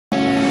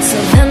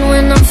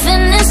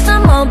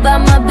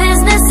about my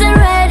business and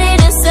ready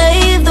to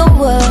save the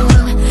world.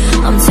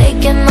 I'm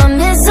taking my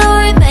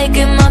misery,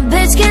 making my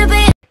bitch can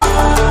be.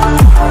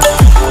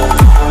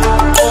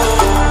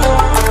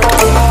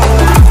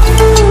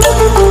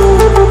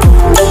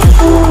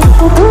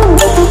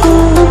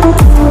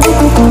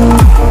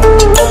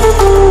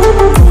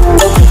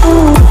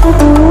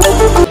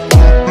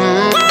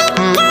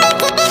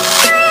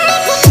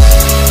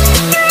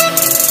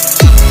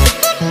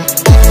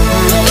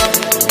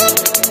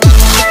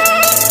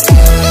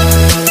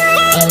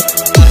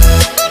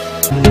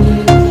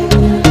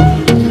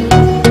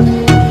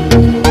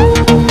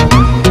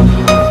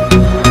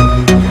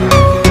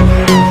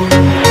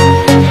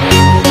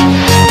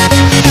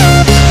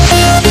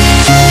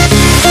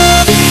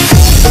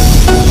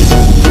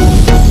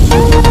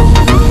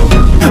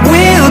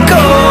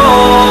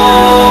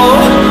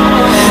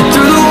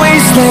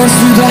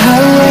 Through the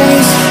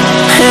highways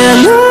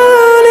and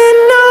on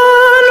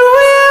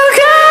we'll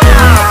go.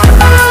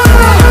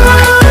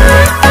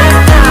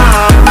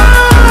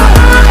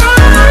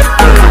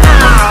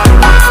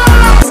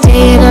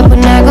 Staying up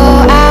when I go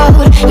out,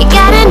 you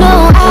gotta know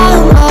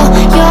I'm all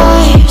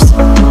yours.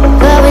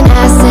 But when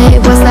I say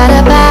what's that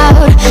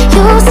about,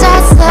 you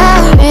start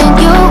slurring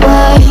your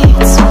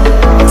words.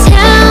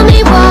 Tell me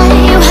why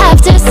you have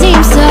to seem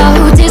so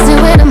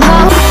distant when I'm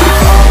home.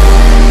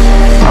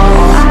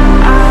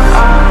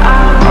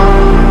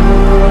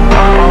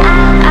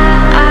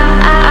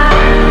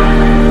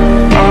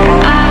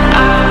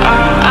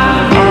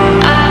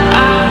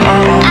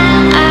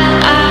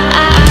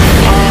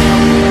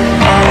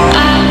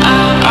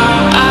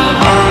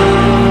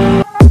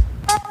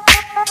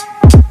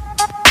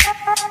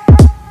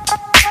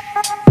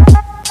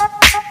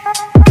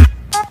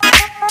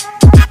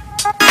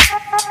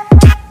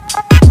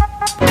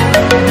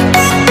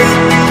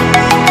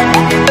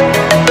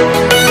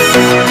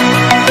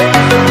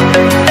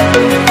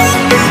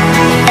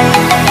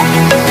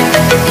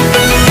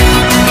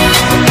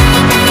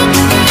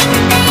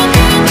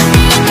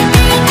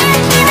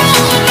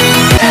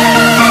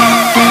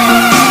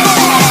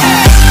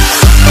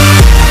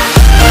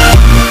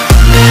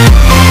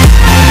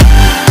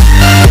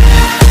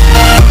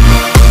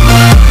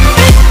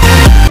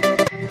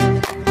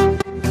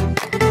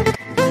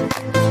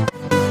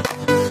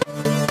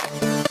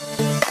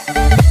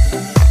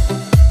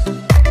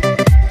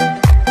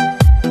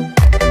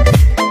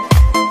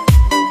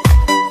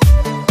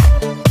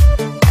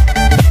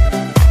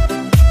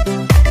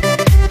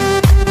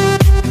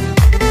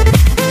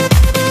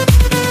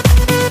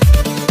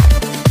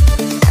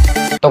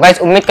 तो guys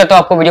उम्मीद करता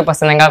हूं आपको video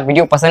पसंद आएगा।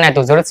 Video पसंद आए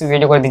तो जरूर से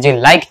वीडियो कर दीजिए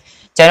लाइक,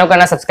 चैनल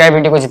करना सब्सक्राइब,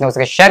 वीडियो को जितना हो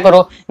सके शेयर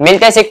करो।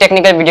 मिलते हैं एक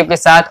टेक्निकल वीडियो के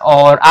साथ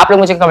और आप लोग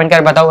मुझे कमेंट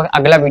कर बताओ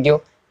अगला वीडियो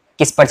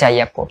किस पर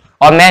चाहिए आपको।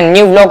 और मैं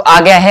न्यू व्लॉग आ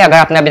गया है, अगर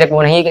आपने अभी तक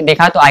वो नहीं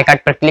देखा तो आई कार्ड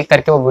पर क्लिक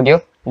करके वो वीडियो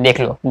देख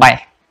लो। बाय।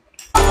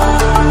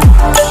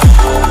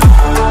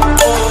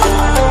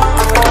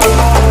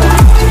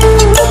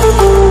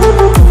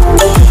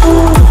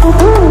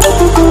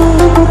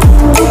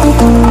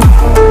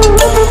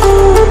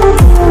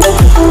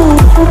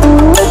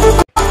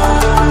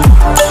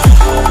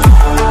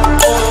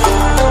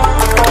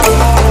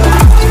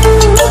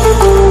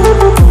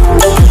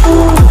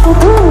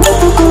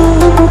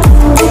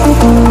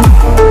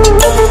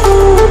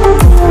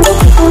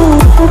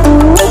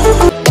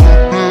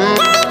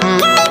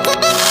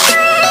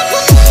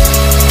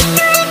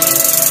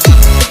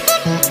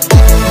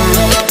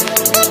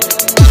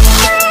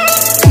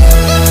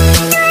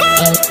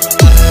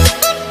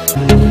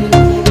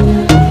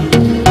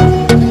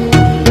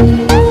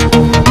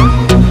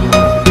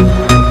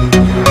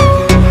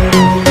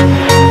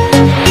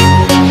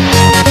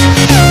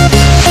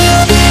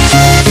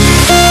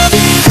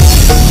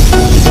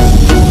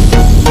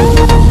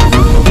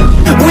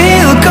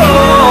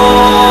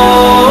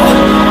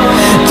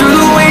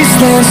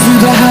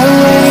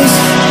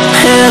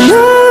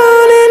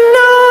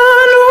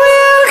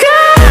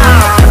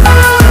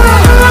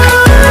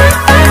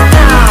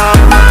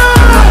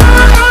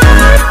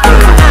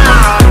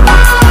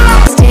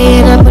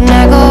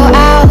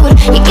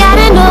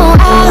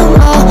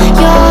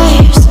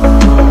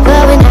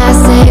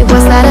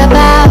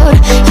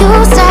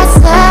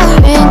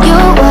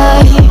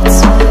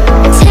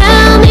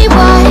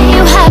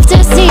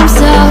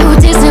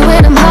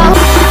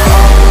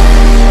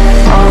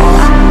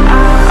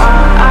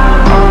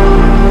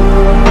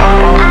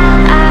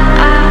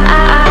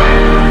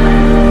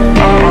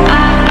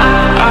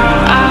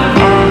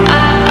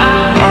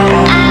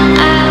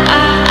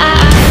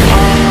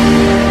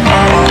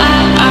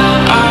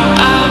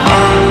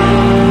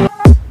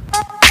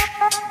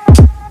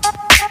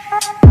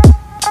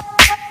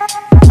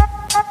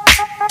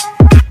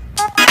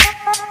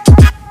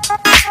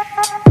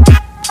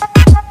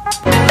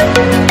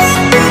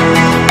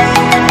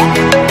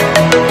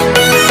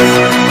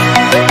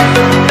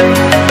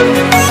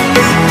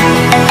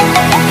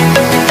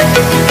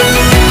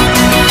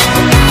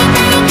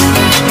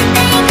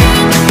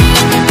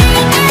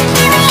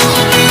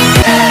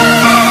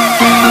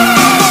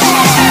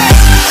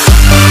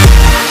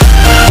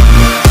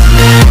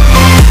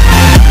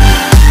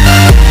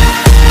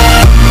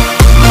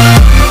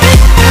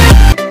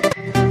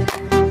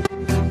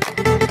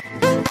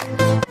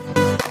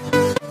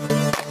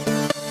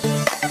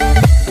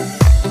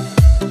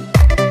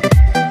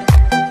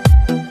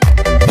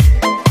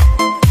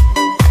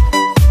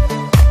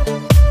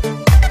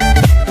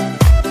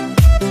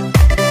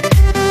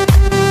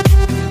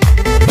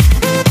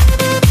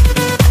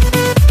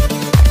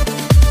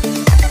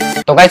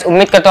 गाइस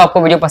उम्मीद करता हूँ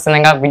आपको वीडियो पसंद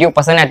आएगा। वीडियो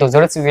पसंद आए तो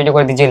जरूर से वीडियो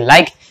कर दीजिए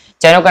लाइक,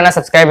 चैनल करना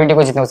सब्सक्राइब, वीडियो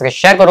को जितना हो सके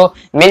शेयर करो।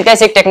 मिलते हैं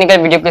एक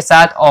टेक्निकल वीडियो के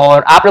साथ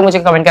और आप लोग मुझे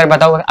कमेंट कर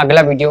बताओ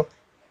अगला वीडियो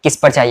किस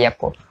पर चाहिए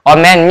आपको। और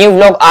मैं न्यू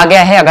व्लॉग आ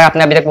गया है, अगर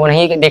आपने अभी तक वो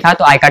नहीं देखा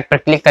तो आई कार्ड पर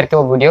क्लिक करके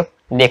वो वीडियो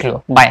देख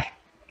लो। Bye.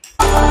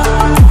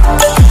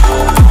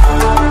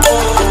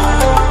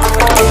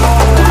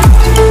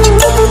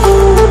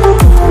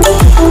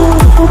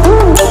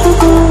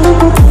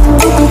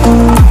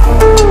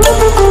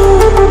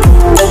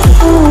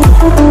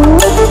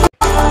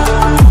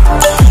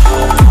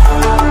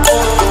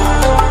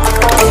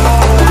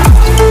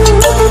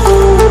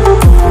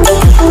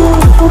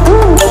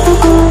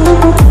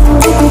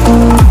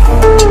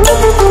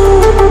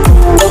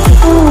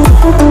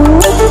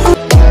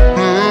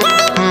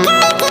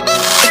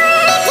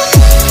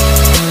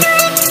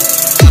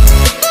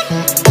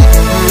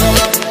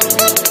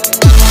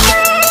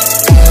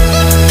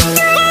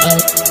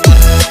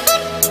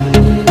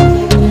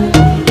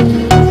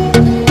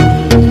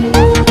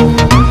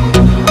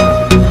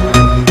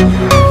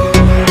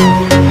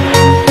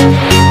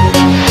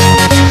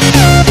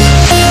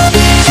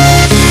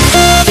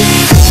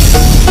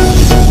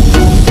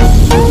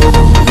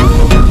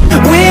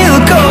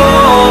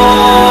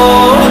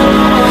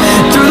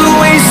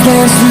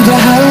 Through the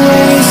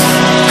highways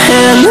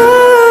and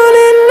on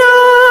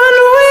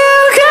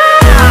we'll go.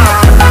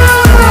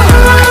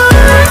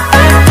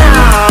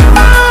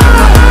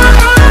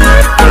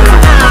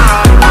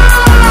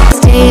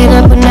 Staying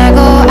up when I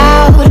go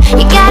out,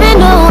 you gotta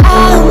know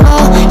I'm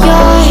all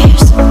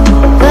yours.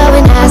 But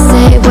when I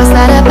say what's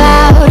that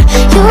about,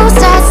 you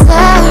start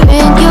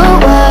slurring your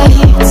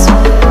words.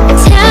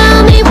 Tell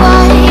me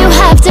why you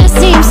have to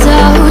seem so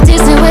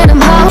distant when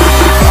I'm home.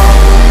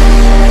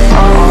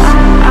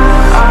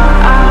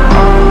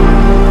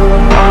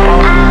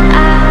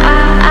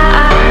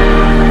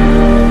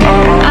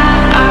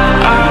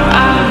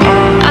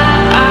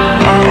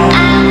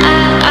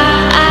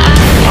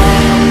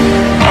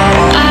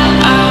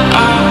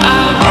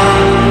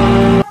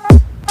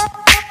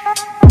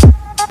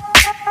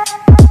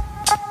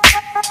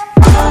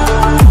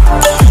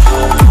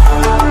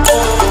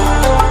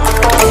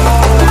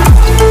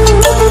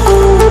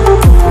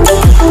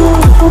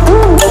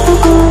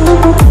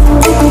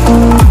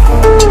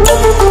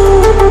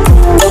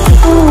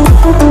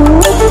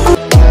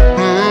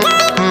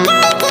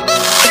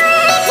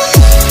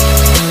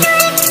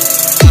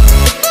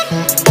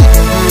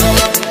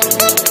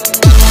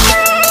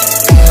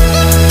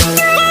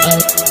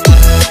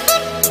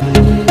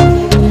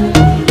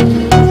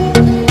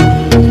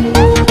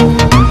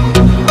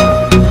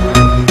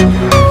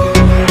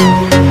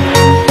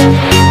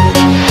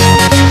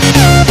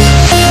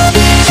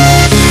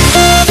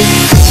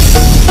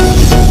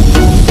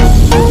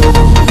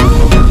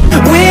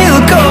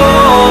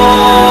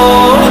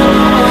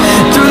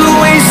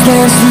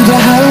 Through the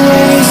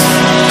highways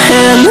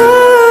and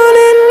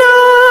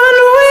on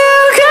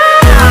we'll go.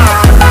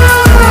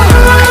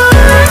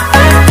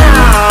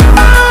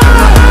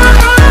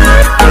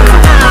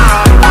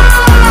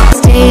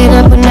 Staying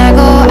up when I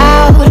go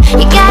out,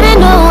 you gotta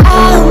know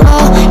I'm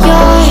all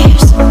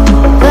yours.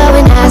 But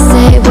when I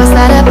say what's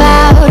that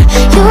about,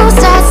 you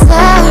start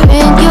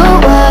slurring your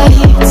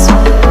words.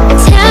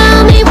 Tell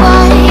me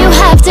why you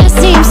have to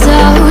seem so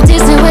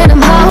distant when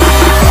I'm home.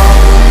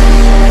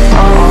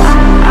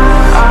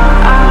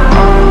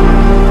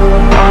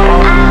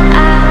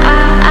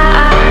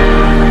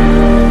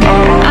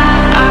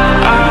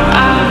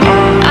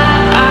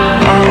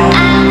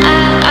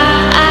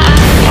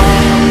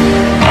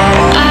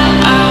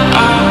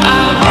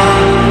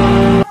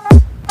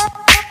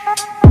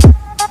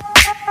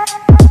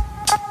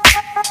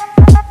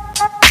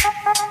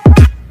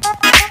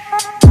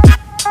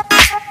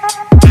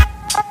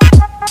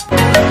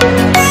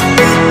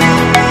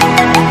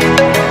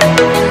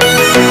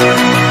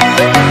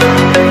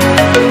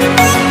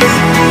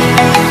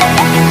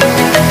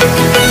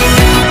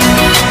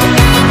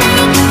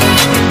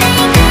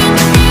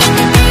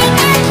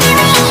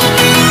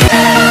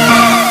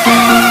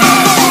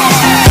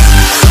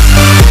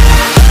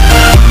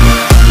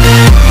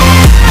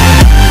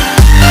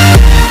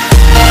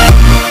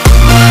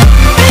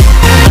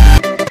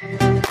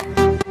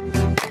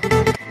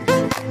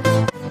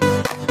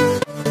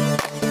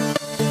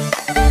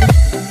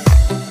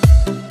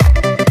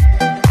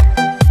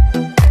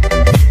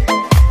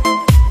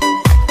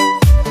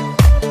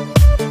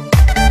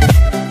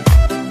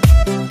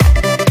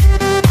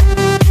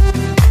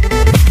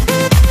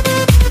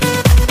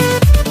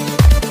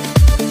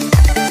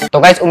 तो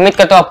guys उम्मीद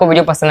करता हूँ आपको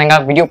video पसंद आएगा।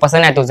 Video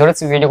पसंद आए तो जरूर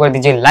से वीडियो कर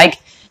दीजिए लाइक,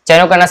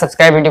 चैनल करना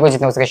सब्सक्राइब, वीडियो को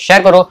जितना हो सके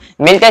शेयर करो।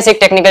 मिलते हैं एक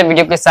टेक्निकल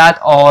वीडियो के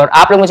साथ और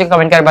आप लोग मुझे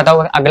कमेंट कर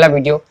बताओ अगला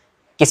वीडियो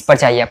किस पर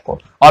चाहिए आपको।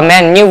 और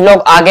मैं न्यू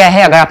व्लॉग आ गया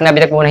है, अगर आपने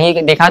अभी तक वो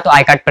नहीं देखा तो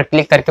आई कार्ड पर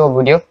क्लिक करके वो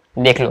वीडियो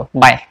देख लो।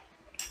 बाय।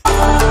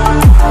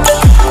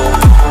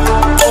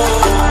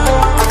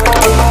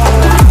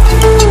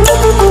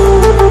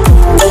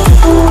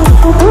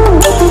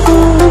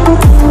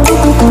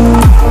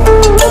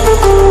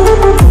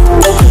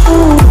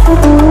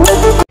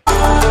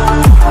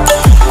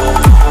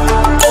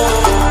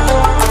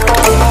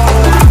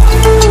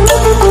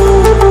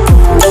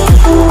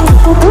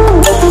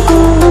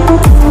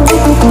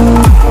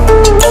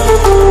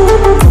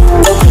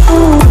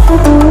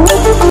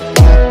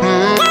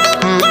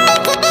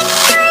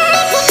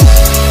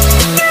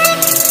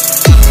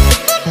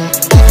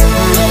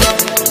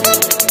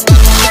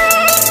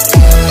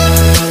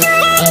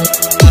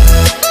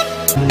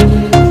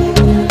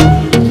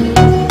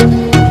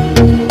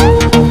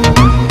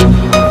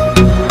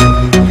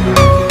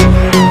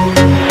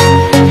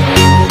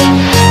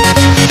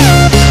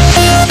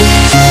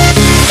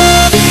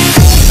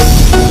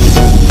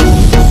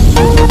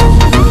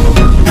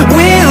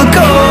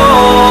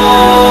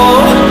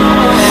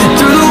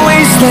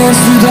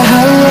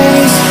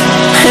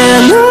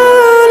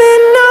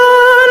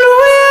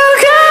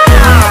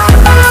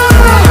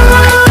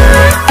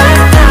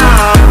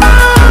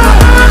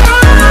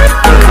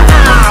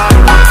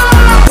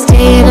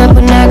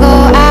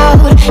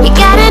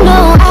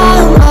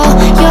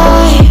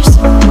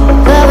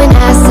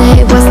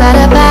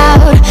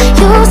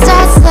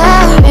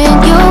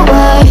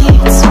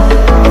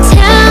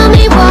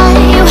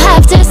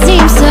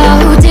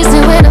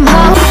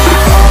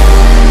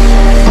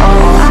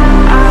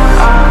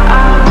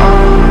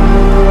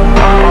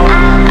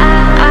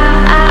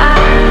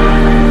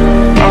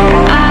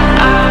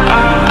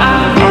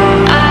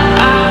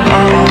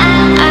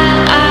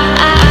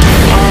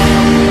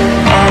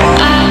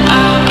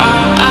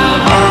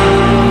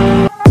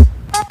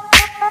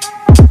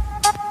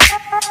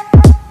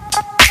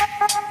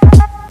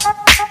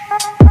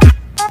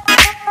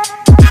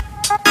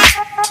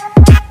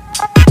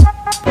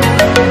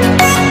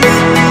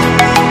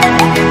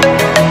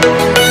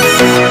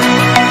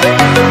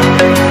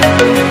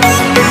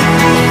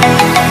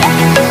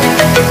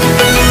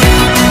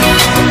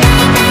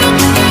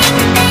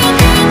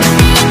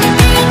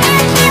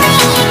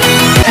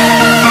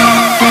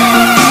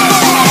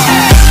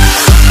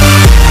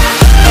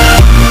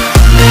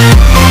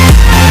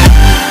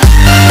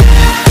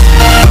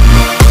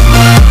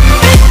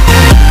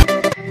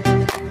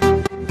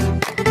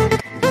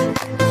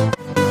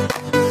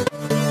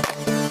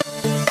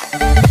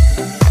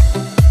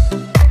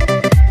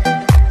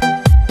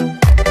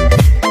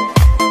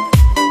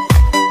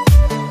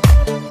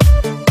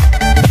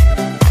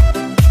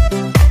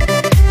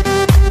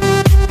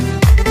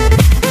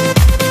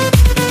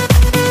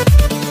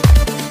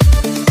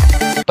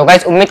 तो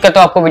गाइस उम्मीद करता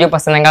हूँ आपको वीडियो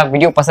पसंद आएगा।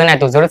 वीडियो पसंद आए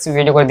तो जरूर से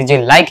वीडियो कर दीजिए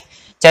लाइक,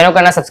 चैनल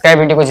करना सब्सक्राइब,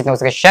 वीडियो को जितना हो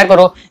सके शेयर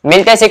करो।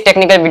 मिलते हैं एक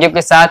टेक्निकल वीडियो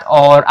के साथ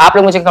और आप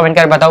लोग मुझे कमेंट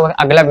कर बताओ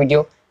अगला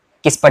वीडियो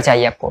किस पर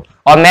चाहिए आपको।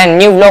 और मैं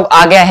न्यू व्लॉग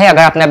आ गया है,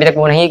 अगर आपने अभी तक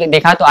वो नहीं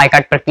देखा तो आई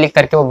कार्ड पर क्लिक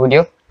करके वो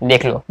वीडियो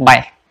देख लो।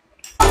 बाय।